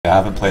I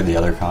haven't played the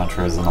other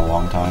Contras in a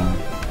long time.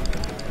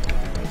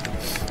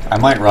 I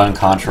might run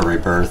Contra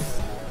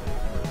Rebirth.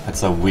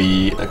 It's a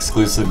Wii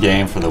exclusive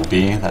game for the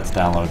Wii that's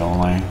download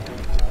only.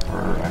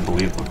 Or I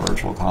believe the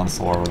Virtual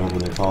Console or whatever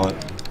they call it.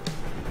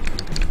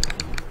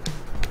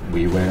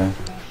 WiiWare.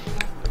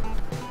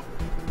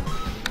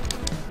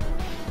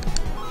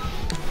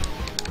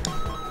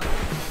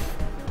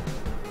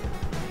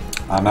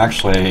 I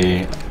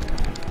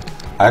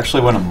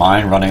actually wouldn't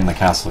mind running the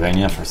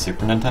Castlevania for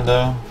Super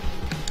Nintendo.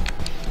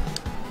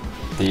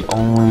 The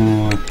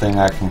only thing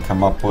I can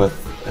come up with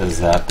is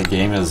that the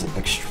game is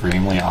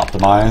extremely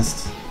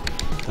optimized.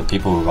 The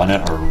people who run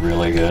it are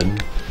really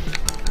good.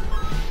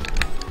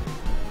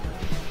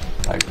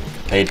 Like,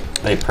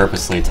 they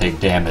purposely take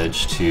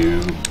damage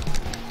to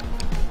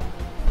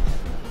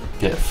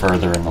get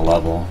further in the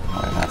level.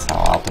 Like, that's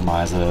how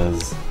optimized it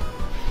is.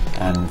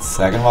 And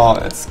second of all,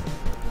 it's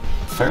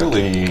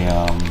fairly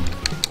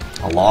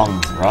a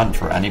long run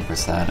for any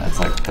percent. It's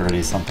like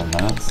 30 something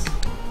minutes,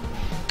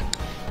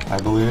 I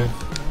believe.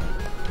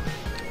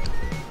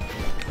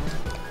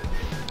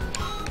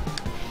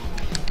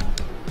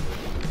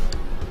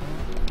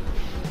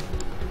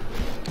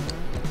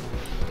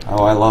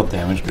 Oh, I love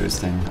damage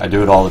boosting. I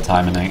do it all the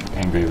time in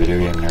Angry Video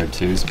Game Nerd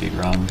 2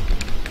 speedrun.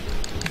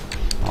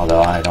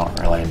 Although I don't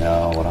really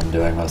know what I'm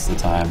doing most of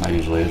the time. I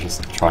usually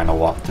just trying to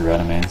walk through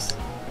enemies.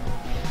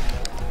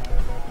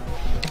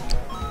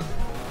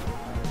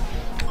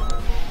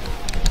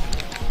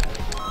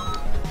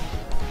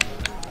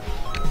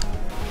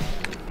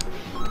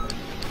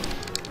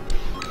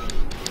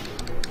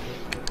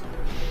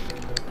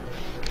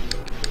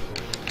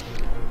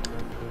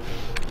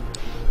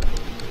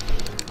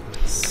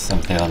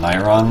 Symphony of the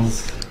Night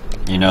runs.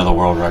 You know the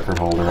world record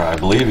holder. I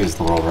believe he's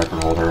the world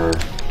record holder.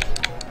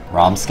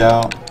 Rom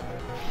Scout?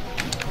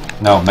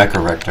 No,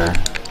 Mecha Richter.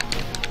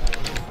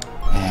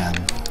 Man.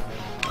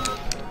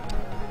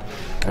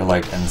 They're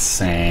like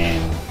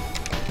insane.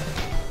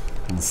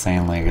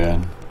 Insanely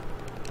good.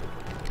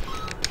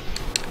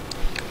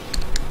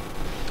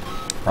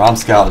 Rom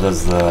Scout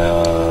does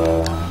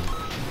the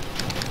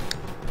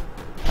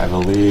I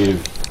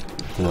believe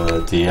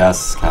the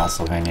DS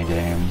Castlevania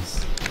games.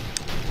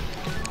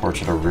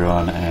 Portrait of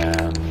Ruin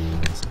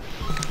and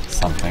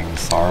something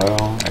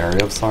Sorrow?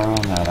 Area of Sorrow?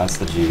 No, that's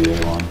the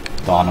GBA one.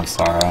 Dawn of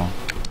Sorrow.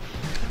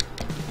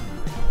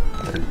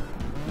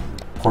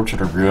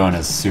 Portrait of Ruin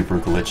is super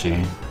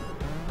glitchy.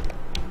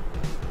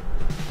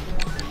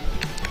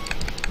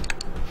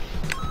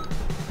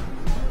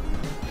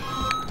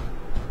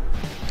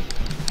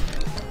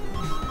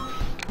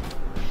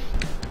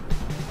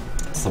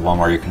 It's the one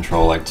where you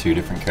control like 2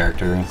 different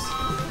characters.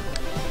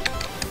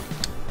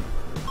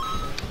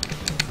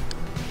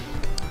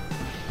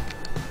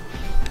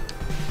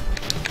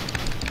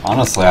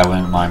 Honestly, I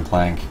wouldn't mind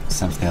playing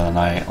Symphony of the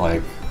Night,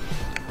 like,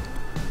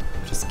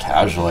 just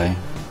casually.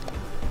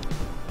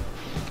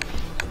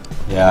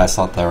 Yeah, I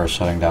thought they were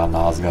shutting down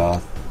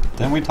Nosgoth.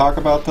 Didn't we talk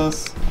about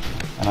this?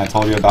 And I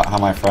told you about how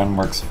my friend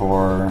works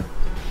for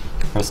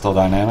Crystal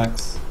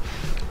Dynamics?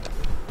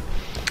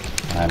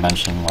 And I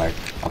mentioned, like,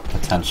 a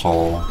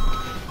potential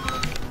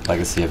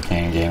Legacy of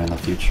Kain game in the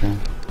future.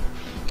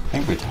 I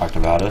think we talked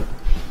about it.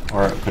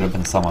 Or it could have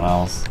been someone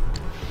else.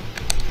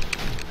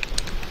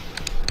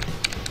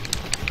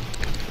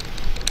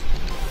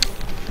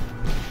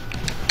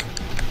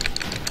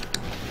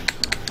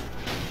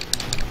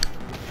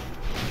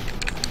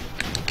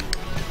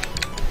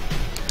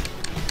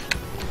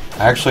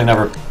 I actually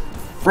never...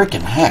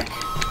 Freaking heck!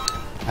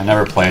 I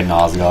never played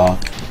Nosgoth.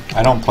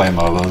 I don't play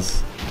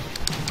MOBAs.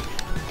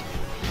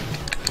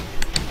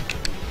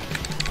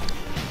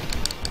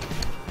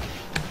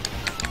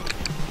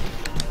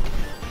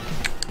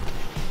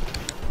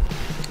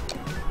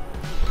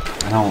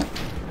 I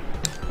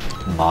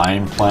don't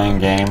mind playing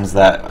games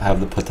that have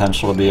the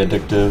potential to be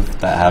addictive,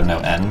 that have no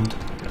end.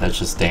 That's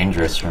just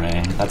dangerous for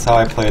me. That's how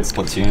I played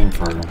Splatoon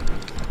for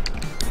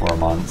 4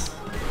 months.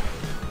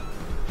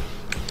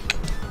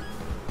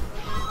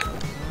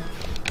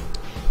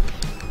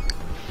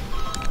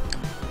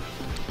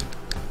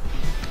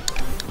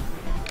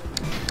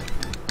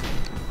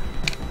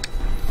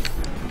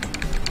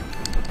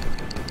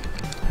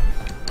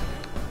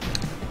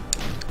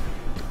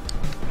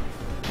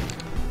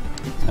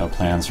 No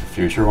plans for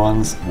future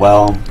ones?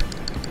 Well,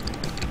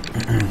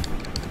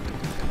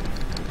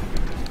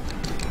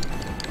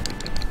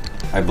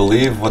 I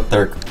believe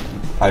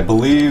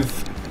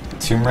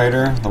Tomb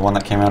Raider, the one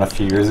that came out a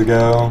few years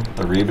ago,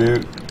 the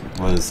reboot,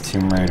 was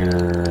Tomb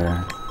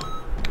Raider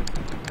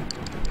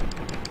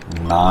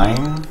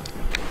 9,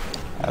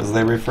 as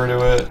they refer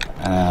to it.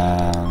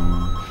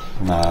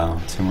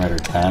 No, Tomb Raider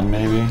 10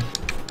 maybe.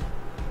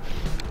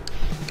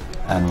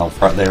 And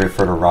they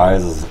refer to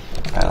Rise as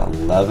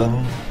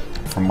 11.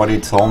 From what he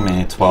told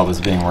me, 12 is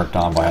being worked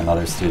on by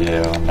another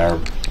studio, and they're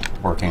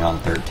working on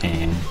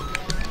 13.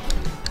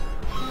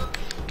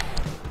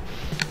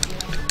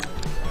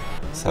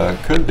 So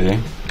it could be.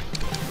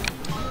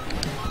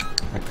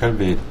 It could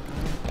be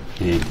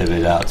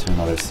divvied out to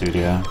another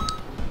studio.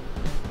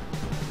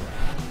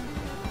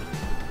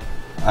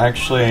 I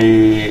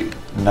actually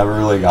never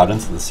really got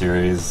into the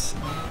series.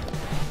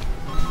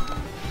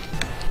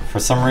 For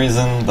some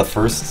reason, the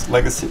first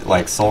Legacy,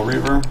 like Soul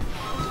Reaver,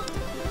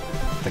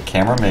 the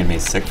camera made me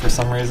sick for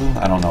some reason.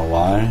 I don't know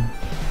why.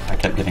 I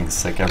kept getting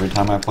sick every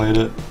time I played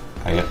it.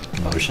 I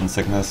get motion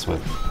sickness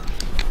with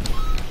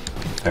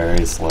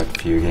very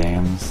select few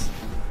games.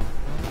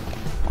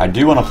 I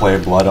do want to play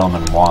Blood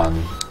Omen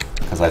 1,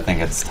 because I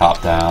think it's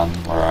top-down,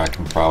 where I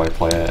can probably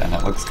play it, and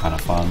it looks kind of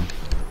fun.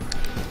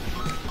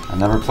 I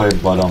never played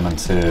Blood Omen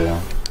 2.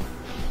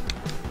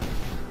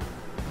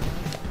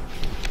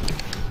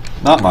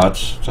 Not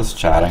much, just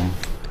chatting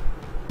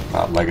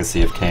about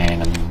Legacy of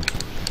Kain and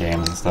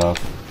games and stuff.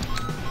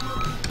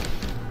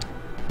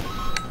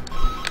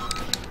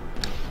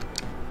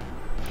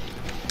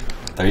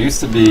 There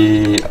used to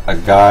be a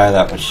guy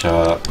that would show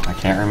up, I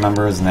can't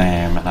remember his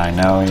name, and I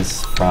know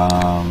he's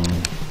from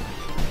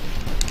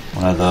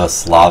one of the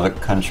Slavic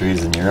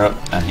countries in Europe,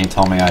 and he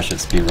told me I should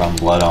speedrun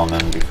Blood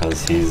Omen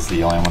because he's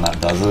the only one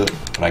that does it,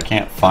 but I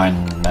can't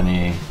find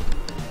many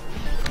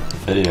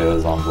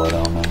videos on Blood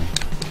Omen,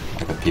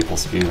 like of people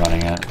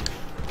speedrunning it,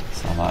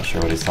 so I'm not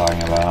sure what he's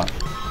talking about.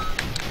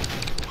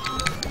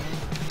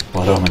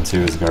 Blood Omen 2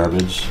 is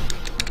garbage.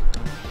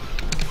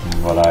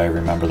 From what I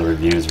remember, the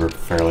reviews were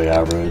fairly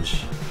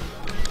average.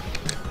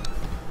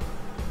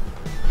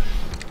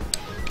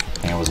 I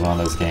think it was one of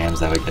those games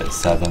that would get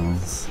 7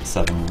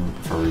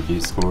 for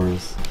review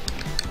scores,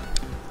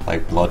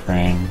 like Blood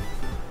Rain.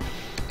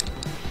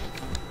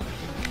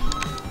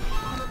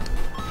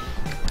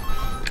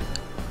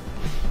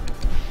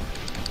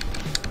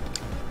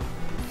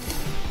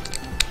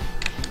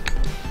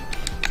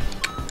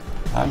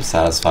 I'm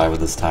satisfied with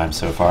this time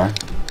so far.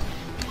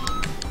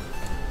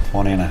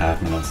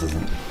 20.5 minutes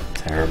isn't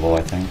terrible,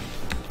 I think.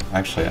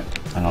 Actually,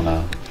 I don't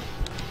know.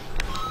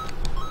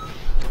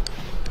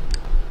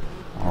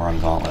 I'll run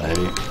Gauntlet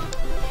 8.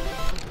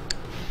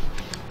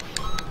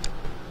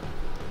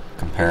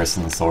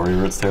 Comparison to Soul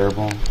Reaver, it's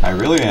terrible. I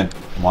really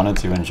wanted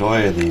to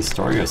enjoy the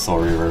story of Soul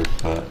Reaver,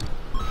 but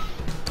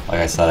like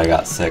I said, I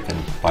got sick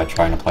by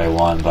trying to play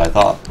 1, but I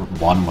thought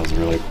 1 was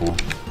really cool.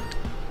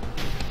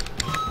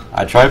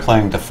 I tried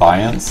playing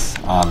Defiance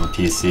on the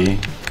PC,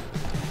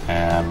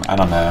 and I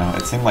don't know,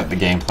 it seemed like the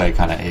gameplay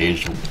kind of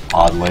aged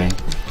oddly.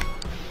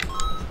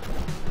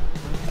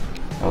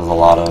 There was a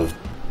lot of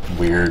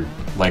weird,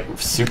 like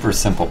super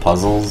simple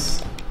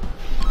puzzles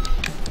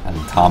and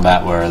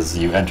combat, whereas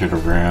you entered a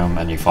room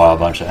and you fought a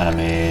bunch of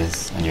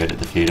enemies and you had to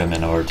defeat them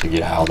in order to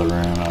get out of the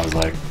room. I was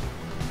like,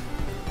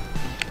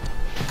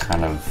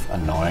 kind of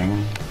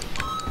annoying.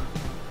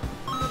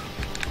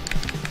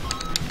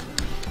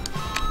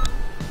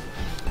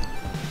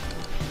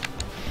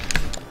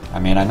 I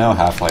mean, I know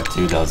Half-Life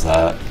 2 does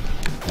that.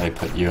 They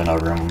put you in a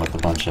room with a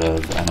bunch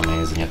of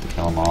enemies and you have to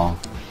kill them all.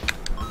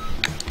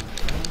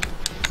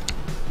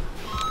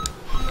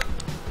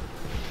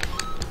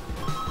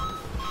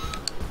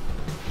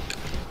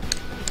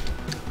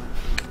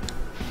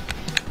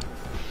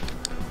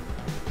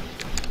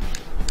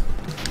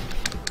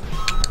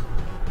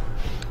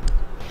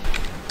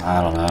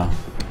 I don't know.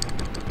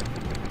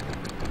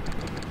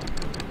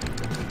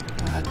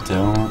 I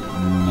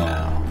don't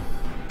know.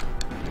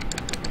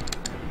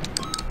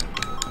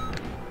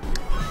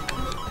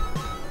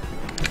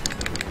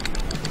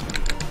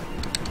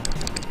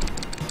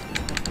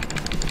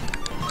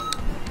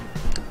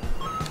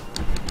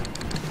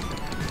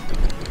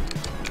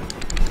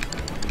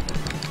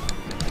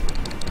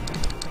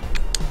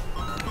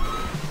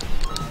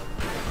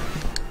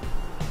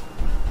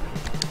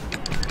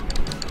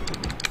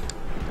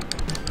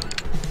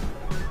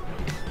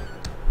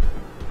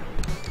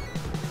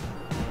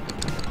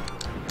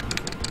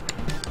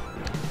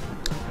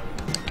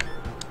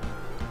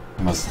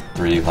 Most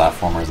 3D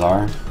platformers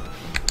are.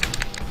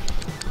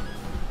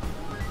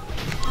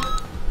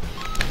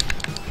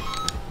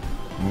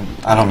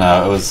 I don't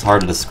know, it was hard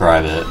to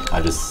describe it.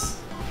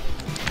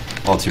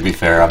 Well, to be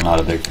fair, I'm not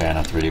a big fan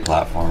of 3D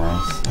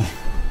platformers.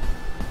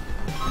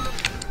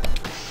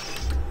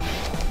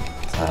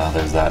 So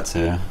there's that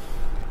too.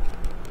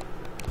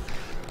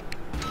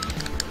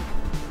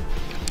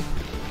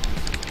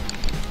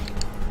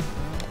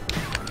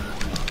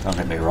 Don't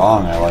get me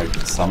wrong, I like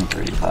some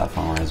 3D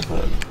platformers,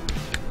 but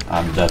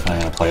I'm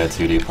definitely going to play a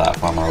 2D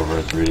platformer over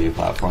a 3D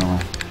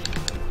platformer.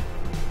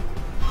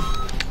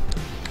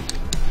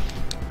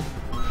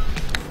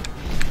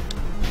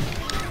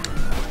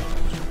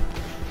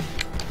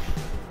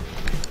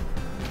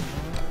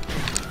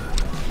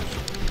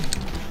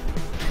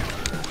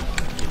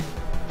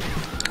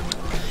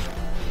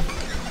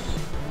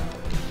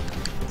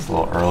 It's a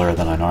little earlier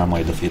than I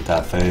normally defeat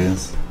that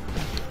phase.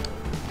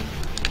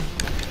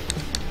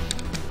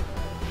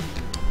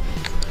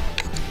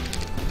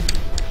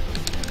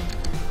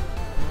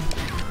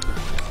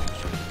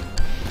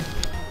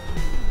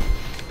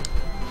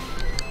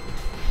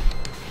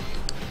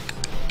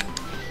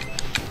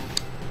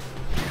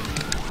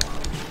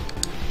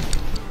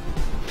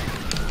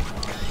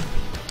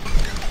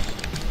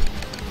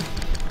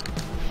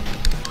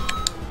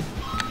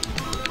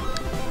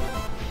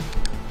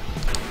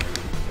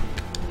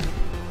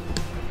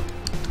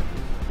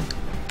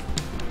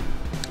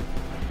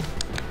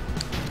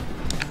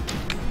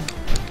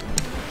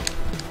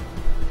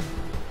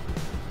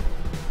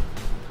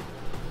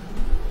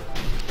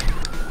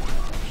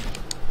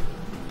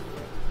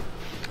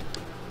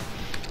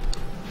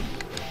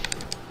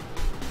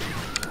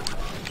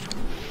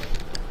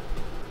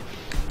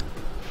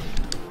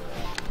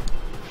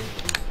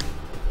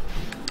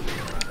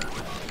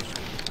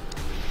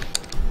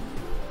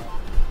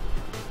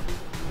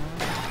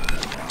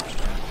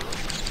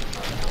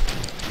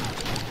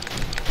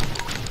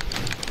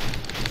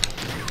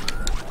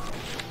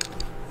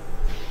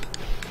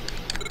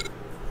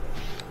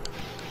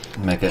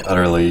 make it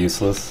utterly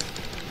useless.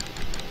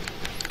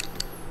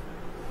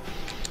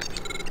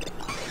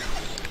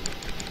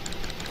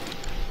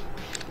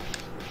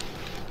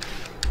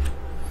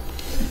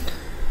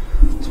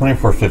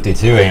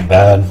 $24.52 ain't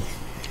bad.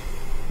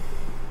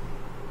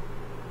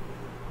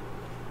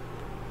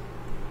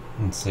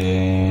 Let's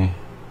see.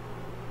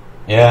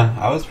 Yeah,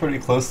 I was pretty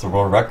close to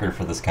world record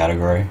for this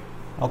category.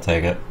 I'll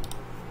take it.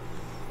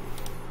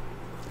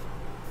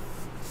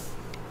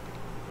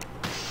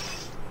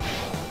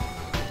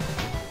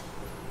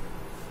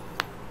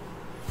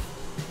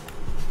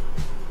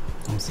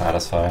 I'm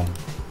satisfied.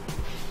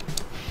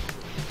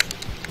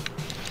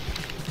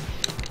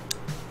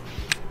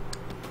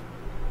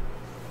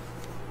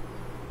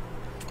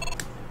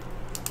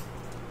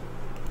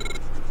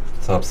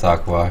 What's up,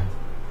 Sakuai?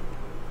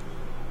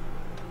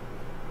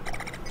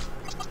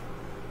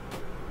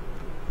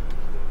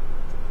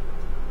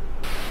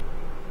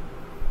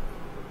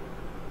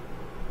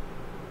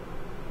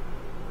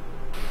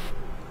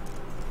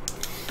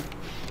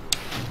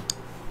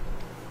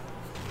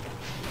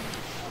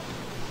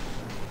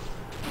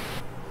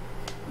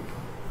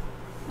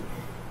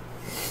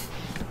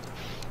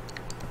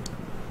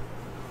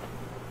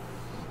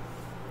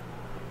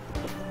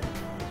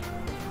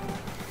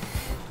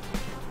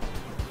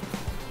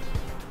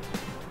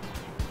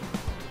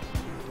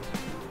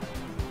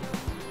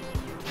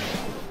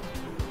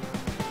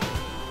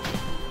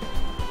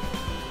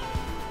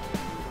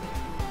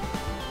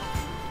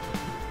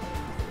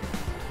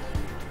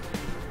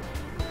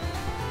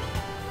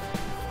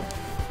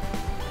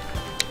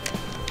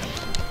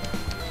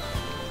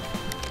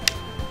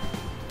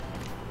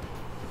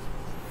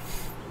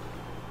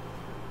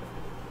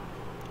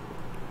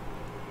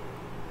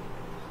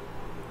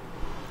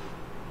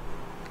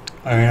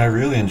 I mean, I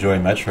really enjoy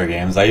Metroid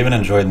games. I even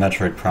enjoyed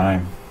Metroid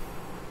Prime.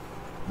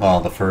 Well,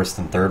 the first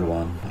and third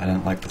one. I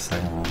didn't like the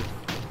second one.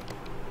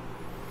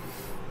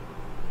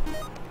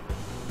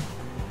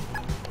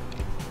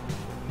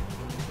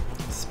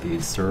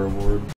 Speedster Award.